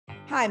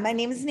Hi, my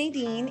name is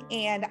Nadine,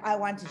 and I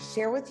want to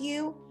share with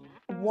you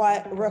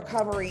what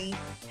recovery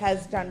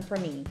has done for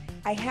me.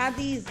 I had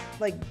these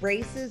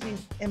braces,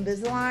 these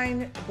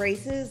Invisalign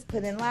braces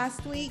put in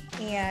last week,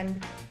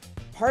 and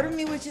part of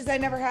me wishes I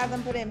never had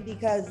them put in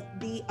because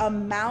the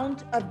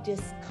amount of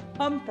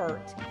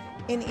discomfort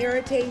and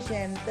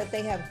irritation that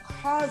they have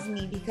caused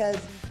me, because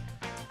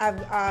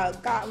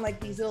I've gotten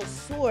these little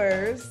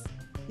sores,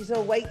 these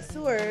little white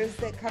sores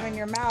that come in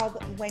your mouth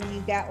when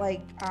you get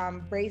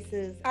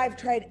braces. I've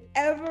tried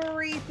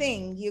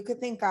everything you could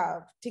think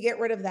of to get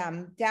rid of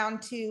them, down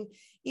to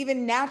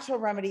even natural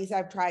remedies.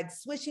 I've tried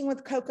swishing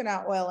with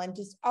coconut oil and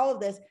just all of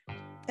this.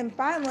 And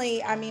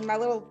finally, my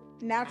little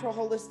natural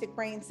holistic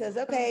brain says,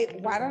 okay,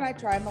 why don't I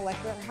try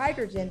molecular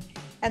hydrogen?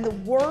 And the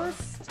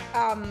worst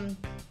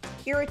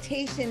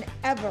irritation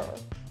ever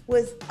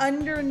was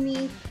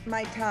underneath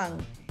my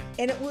tongue.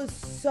 And it was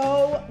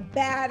so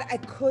bad, I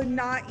could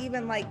not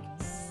even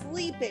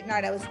sleep at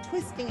night. I was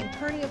twisting and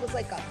turning. It was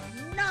like a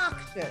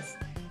noxious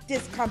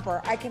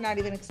discomfort. I cannot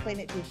even explain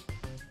it to you.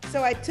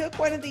 So I took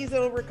one of these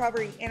little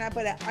recovery and I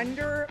put it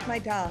under my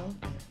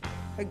tongue,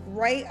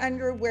 right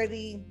under where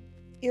the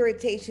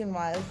irritation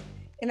was.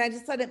 And I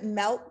just let it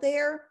melt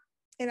there.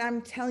 And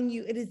I'm telling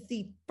you, it is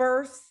the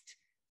first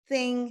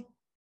thing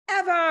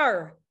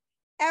ever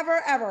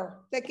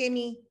that gave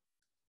me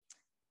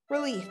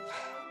relief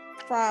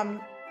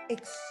from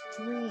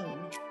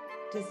extreme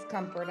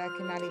discomfort. I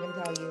cannot even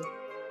tell you.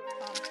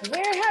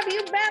 Where have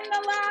you been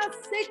the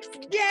last 6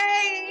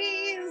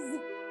 days?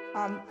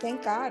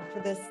 Thank God for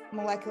this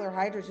molecular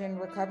hydrogen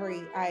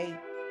recovery. I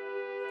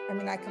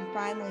can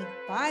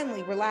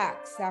finally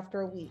relax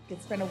after a week.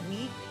 It's been a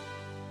week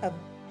of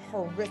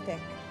horrific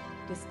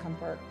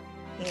discomfort.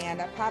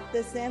 And I popped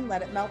this in,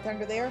 let it melt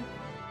under there.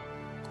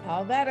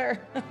 All better.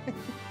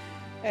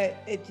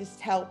 It just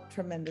helped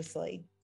tremendously.